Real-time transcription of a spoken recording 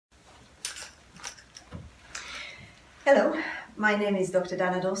Hello, my name is Dr.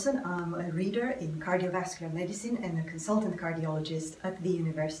 Dawson. I'm a reader in cardiovascular medicine and a consultant cardiologist at the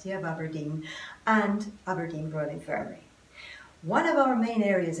University of Aberdeen and Aberdeen Royal Infirmary. One of our main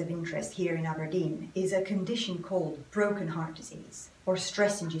areas of interest here in Aberdeen is a condition called broken heart disease or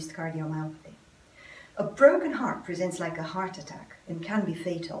stress-induced cardiomyopathy. A broken heart presents like a heart attack and can be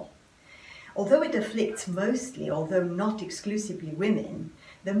fatal. Although it afflicts mostly, although not exclusively, women,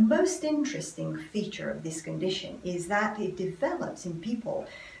 the most interesting feature of this condition is that it develops in people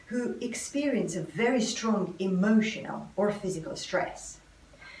who experience a very strong emotional or physical stress.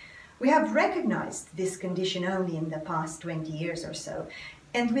 We have recognized this condition only in the past 20 years or so,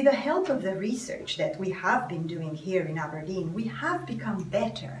 and with the help of the research that we have been doing here in Aberdeen, we have become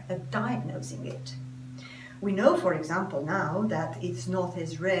better at diagnosing it. We know, for example, now that it's not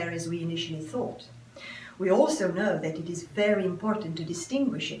as rare as we initially thought. We also know that it is very important to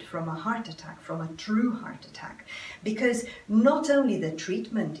distinguish it from a heart attack, from a true heart attack, because not only the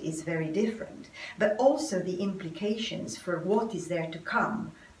treatment is very different, but also the implications for what is there to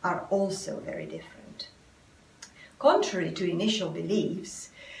come are also very different. Contrary to initial beliefs,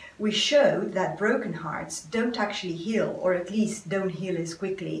 we showed that broken hearts don't actually heal, or at least don't heal as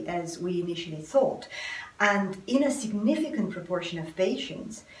quickly as we initially thought. And in a significant proportion of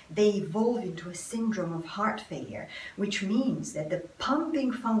patients, they evolve into a syndrome of heart failure, which means that the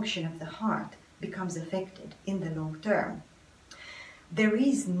pumping function of the heart becomes affected in the long term. There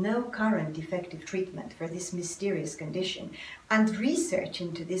is no current effective treatment for this mysterious condition, and research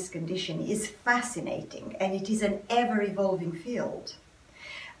into this condition is fascinating, and it is an ever-evolving field.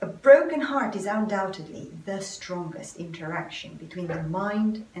 A broken heart is undoubtedly the strongest interaction between the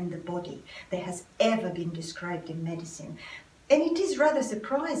mind and the body that has ever been described in medicine. And it is rather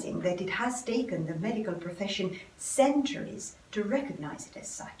surprising that it has taken the medical profession centuries to recognize it as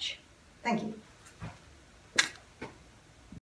such. Thank you.